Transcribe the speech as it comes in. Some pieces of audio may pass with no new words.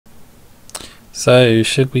So,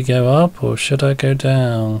 should we go up or should I go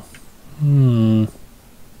down?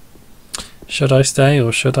 Should I stay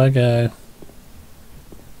or should I go?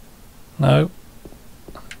 No.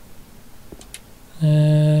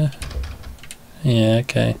 Yeah,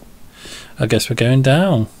 okay. I guess we're going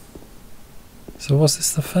down. So was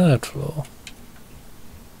this the third floor?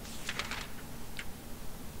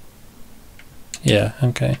 Yeah,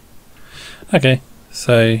 okay. Okay,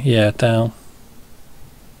 so yeah, down.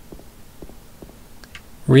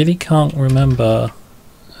 Really can't remember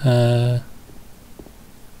how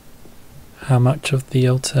much of the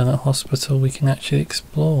alternate hospital we can actually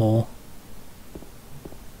explore.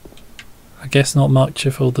 I guess not much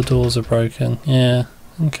if all the doors are broken. Yeah,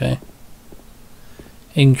 okay.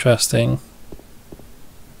 Interesting.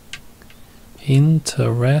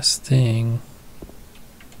 Interesting.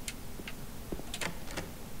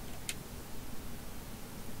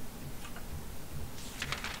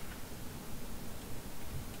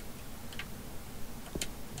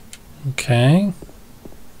 Okay.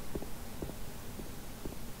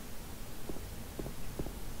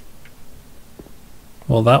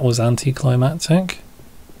 Well, that was anticlimactic.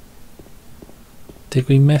 Did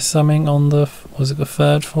we miss something on the... was it the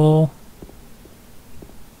third floor?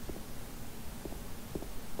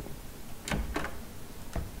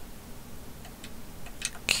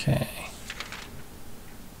 Okay.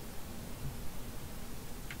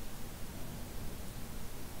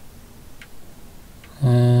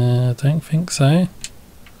 I don't think so.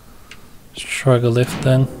 Let's try the lift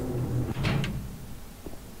then.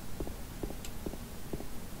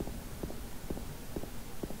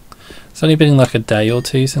 It's only been like a day or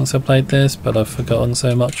two since I played this, but I've forgotten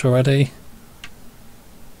so much already.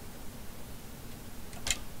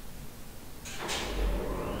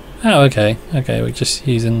 Oh, okay. Okay, we're just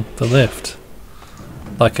using the lift.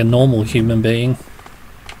 Like a normal human being.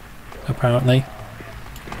 Apparently.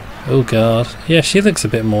 Oh god. Yeah, she looks a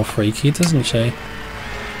bit more freaky, doesn't she?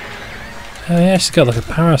 Oh yeah, she's got like a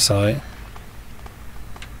parasite.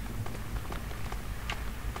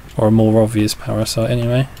 Or a more obvious parasite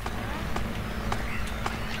anyway.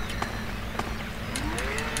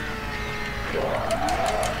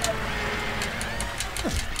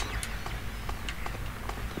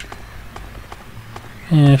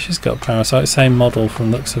 Yeah, she's got a parasite, same model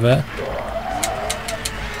from the looks of it.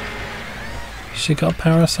 She got a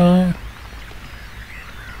parasite?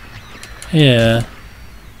 Yeah.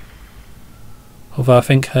 Although I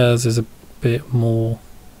think hers is a bit more...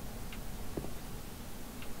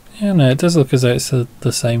 Yeah, no, it does look as though it's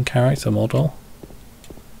the same character model.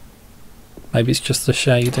 Maybe it's just the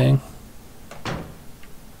shading.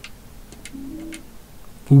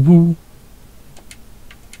 Woo woo.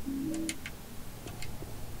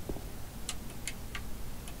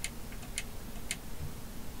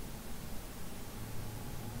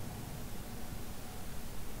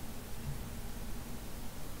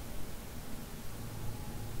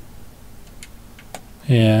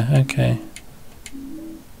 Yeah, okay.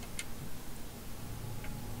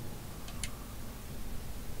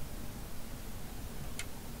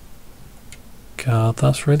 God,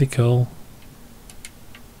 that's really cool.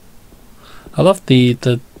 I love the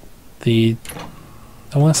I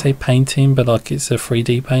want to say painting, but like it's a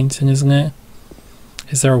 3D painting, isn't it?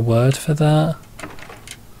 Is there a word for that?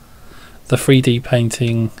 The 3D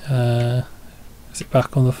painting, is it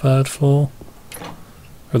back on the third floor?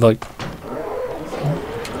 Or like...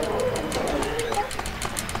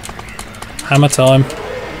 Hammer time.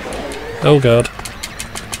 Oh god.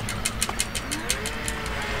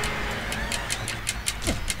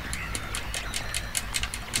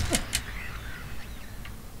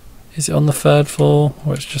 Is it on the third floor,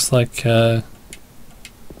 or it's just like a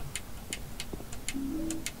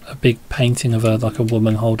big painting of like a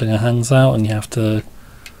woman holding her hands out, and you have to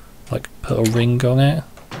like put a ring on it?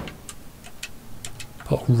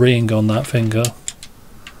 Put a ring on that finger.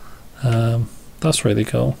 That's really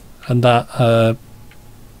cool. And that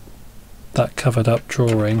that covered up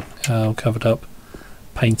drawing, covered up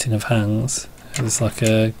painting of hands is like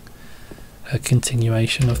a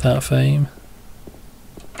continuation of that theme.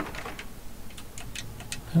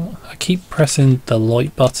 I keep pressing the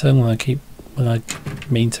light button when I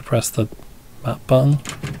mean to press the map button.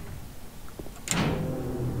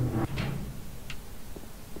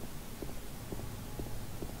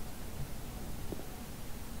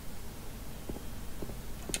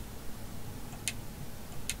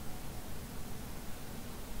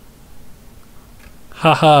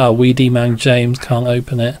 Haha, Weedy Man James can't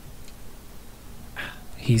open it.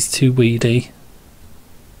 He's too weedy.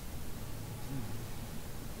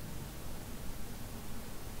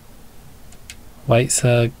 Wait,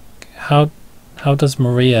 so how How does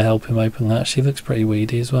Maria help him open that? She looks pretty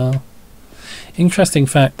weedy as well. Interesting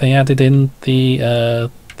fact, they added in the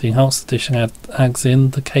enhanced edition adds in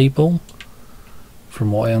the cable.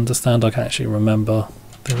 From what I understand, I can actually remember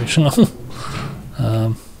the original.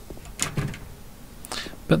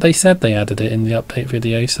 But they said they added it in the update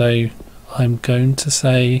video, so I'm going to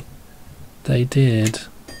say they did.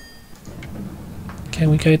 Can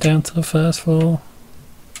we go down to the first floor?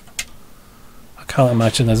 I can't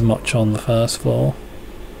imagine there's much on the first floor.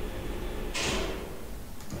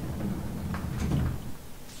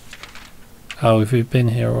 Oh, we've been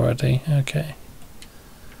here already. Okay.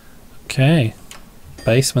 Okay.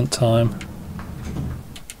 Basement time.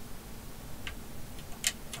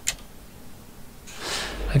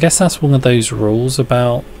 I guess that's one of those rules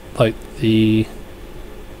about like the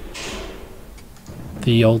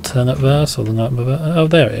alternate verse or the nightmare verse. Oh,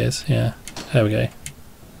 there it is. Yeah, there we go.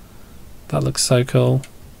 That looks so cool.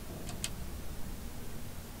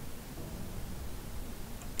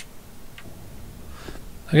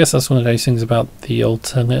 I guess that's one of those things about the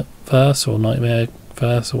alternate verse or nightmare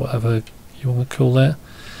verse or whatever you want to call it.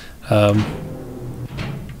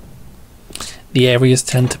 The areas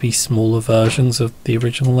tend to be smaller versions of the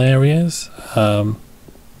original areas,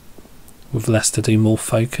 with less to do, more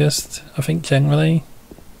focused, I think, generally.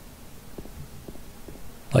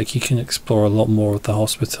 Like, you can explore a lot more of the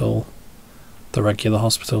hospital, the regular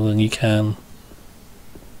hospital, than you can...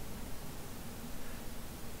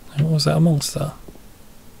 What was that, a monster?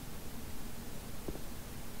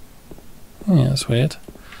 Yeah, that's weird.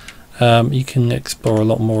 You can explore a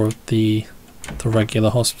lot more of the regular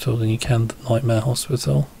hospital than you can the nightmare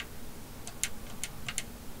hospital.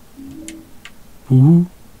 Ooh.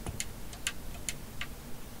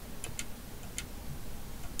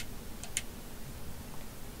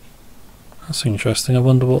 That's interesting. I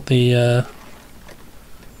wonder what the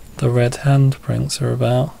red handprints are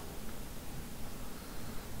about.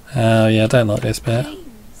 Oh yeah, I don't like this bit.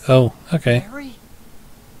 Oh, okay. Mary?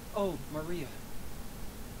 Oh, Maria.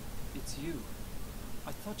 It's you.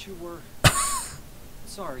 I thought you were...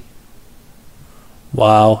 Sorry.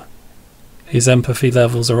 Wow. His empathy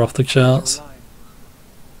levels are off the charts.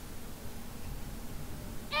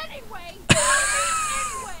 Anyway!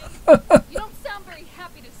 You don't sound very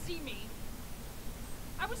happy to see me.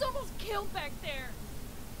 I was almost killed back there.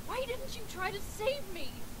 Why didn't you try to save me?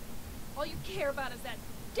 All you care about is that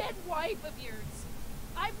dead wife of yours.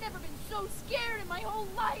 I've never been so scared in my whole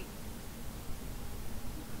life.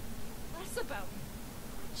 Less about me,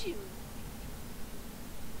 would you?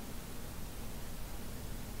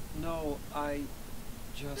 No, I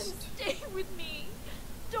just... Then stay with me.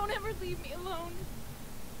 Don't ever leave me alone.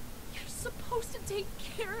 You're supposed to take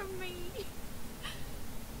care of me.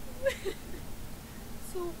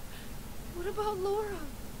 So, what about Laura?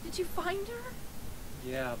 Did you find her?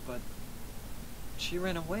 Yeah, but... she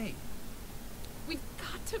ran away. We've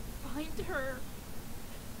got to find her.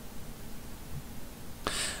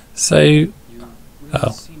 So... You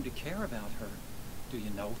really seem to care about her. Do you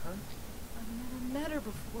know her? I've never met her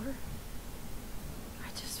before. I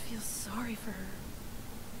just feel sorry for her.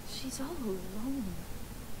 She's all alone.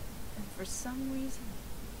 And for some reason,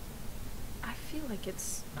 I feel like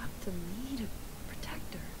it's up to me to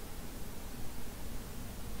protect her.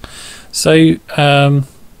 So,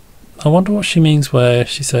 I wonder what she means where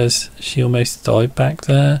she says she almost died back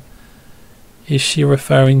there. Is she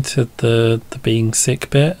referring to the being sick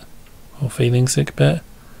bit? Or feeling sick bit?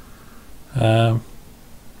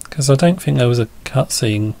 Because I don't think there was a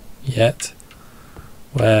cutscene yet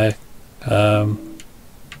where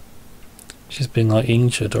she's been like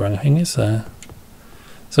injured or anything, is there?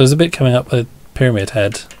 So there's a bit coming up with Pyramid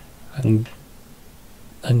Head and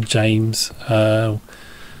James.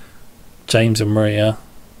 James and Maria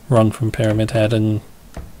run from Pyramid Head, and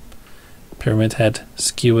Pyramid Head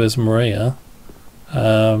skewers Maria.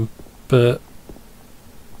 But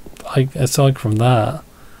aside from that,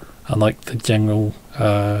 and like the general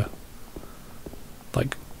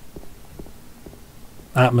like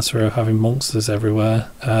atmosphere of having monsters everywhere,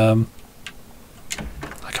 I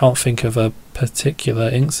can't think of a particular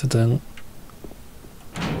incident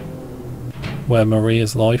where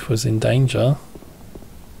Maria's life was in danger,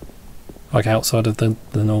 like outside of the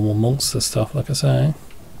normal monster stuff, like I say.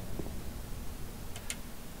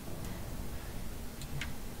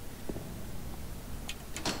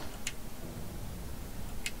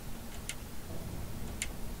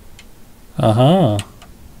 Aha.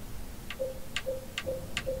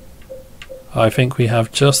 I think we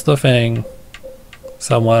have just the thing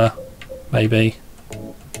somewhere, maybe.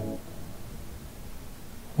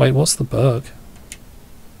 Wait, what's the bug?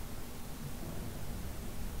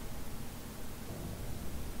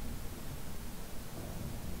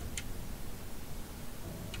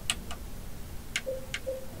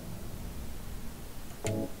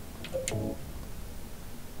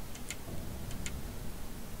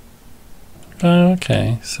 Oh,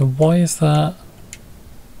 okay. So why is that?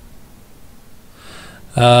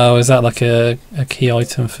 Oh, is that like a key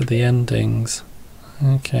item for the endings?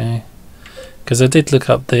 Okay. Because I did look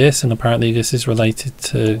up this, and apparently this is related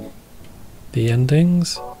to the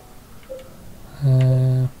endings.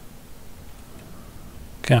 Gonna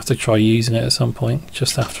have to try using it at some point,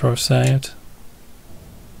 just after I've saved.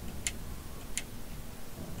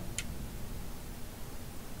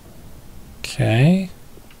 Okay.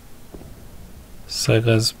 So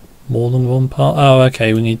there's more than one part. Oh,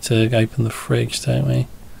 okay, we need to open the fridge, don't we?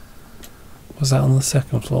 Was that on the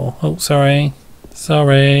second floor? Oh, sorry.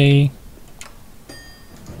 Sorry.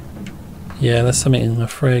 Yeah, there's something in the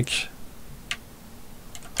fridge.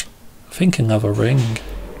 I think another ring.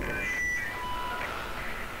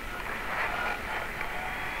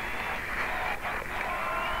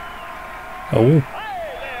 Oh. Hi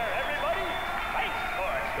there, everybody! Thanks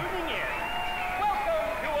for tuning in.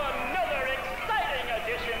 Welcome to another exciting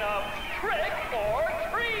edition of Trick or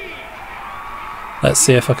Treat. Let's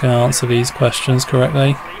see if I can answer these questions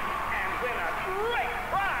correctly. And win a great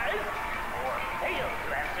prize, or fail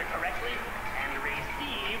to answer correctly and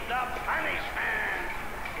receive the punishment.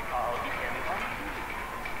 It all depends on you.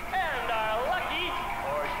 And our lucky,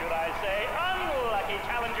 or should I say unlucky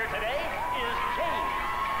challenger today is James.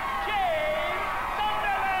 James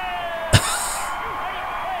Sunderland! You ready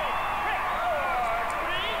to play Trick or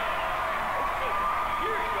Treat? Okay,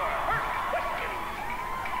 here's your first question.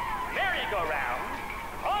 Merry-go-round,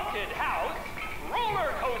 haunted house,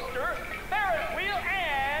 roller coaster, Ferris wheel,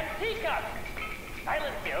 and teacup.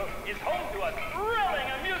 Silent Hill is home to a thrilling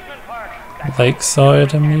amusement park.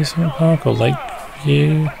 Lakeside Amusement Park or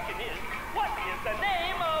Lakeview? The question is, what is the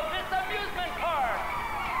name of this amusement park?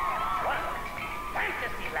 1.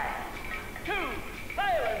 Fantasyland. 2.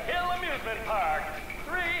 Silent Hill Amusement Park.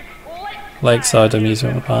 3. Lakeside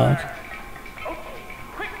Amusement Park. Okay,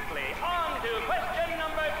 quickly on to question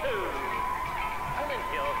number 2. Silent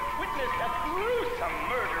Hill witnessed a gruesome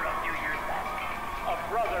murder a few years back. A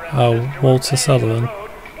brother and Oh, sister Walter were Sullivan. playing the road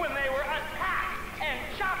when they were attacked and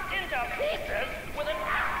chopped into pieces with an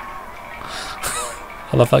axe.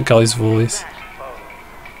 I love that guy's voice. Smashed bones,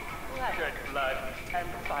 splattered blood, and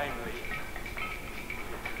finally...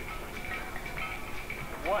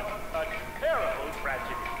 What a terrible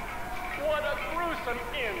tragedy. What a gruesome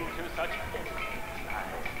end to such innocent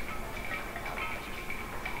lives.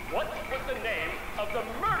 What was the name of the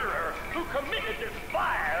murderer who committed this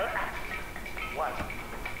vile act? 1.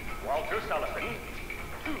 Walter Sullivan.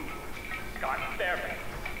 2. Scott Fairbanks.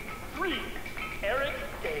 3. Eric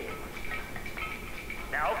Day.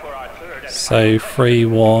 Now for our third and So free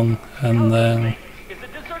one, and then is a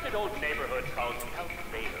deserted old neighborhood called South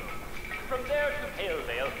Vale. From there to Pale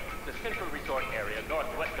Vale, the central resort area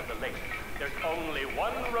northwest of the lake, there's only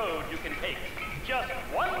one road you can take. Just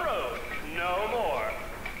one road, no more.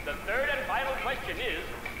 The third and final question is,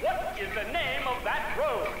 what is the name of that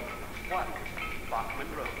road? 1. Bachman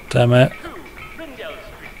Road. damn it. 2. Rindell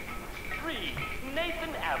Street. 3.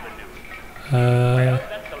 Nathan Avenue. Uh,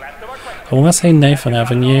 That's the last of our questions. I want to say Nathan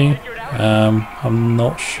Avenue. I'm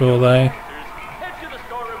not sure though. Head to the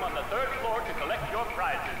storeroom on the 3rd floor to collect your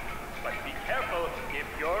prizes. But be careful if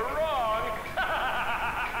you're wrong.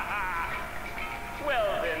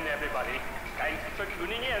 Well then, everybody, thanks for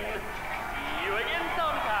tuning in. See you again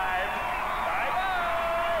sometime. Bye-bye.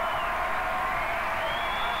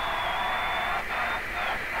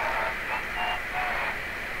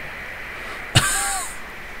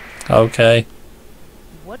 Okay.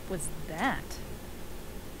 What was that?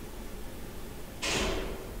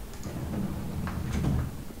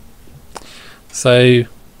 So,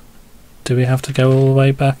 do we have to go all the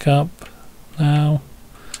way back up now?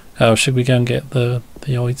 Oh, should we go and get the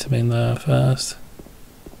item in there first?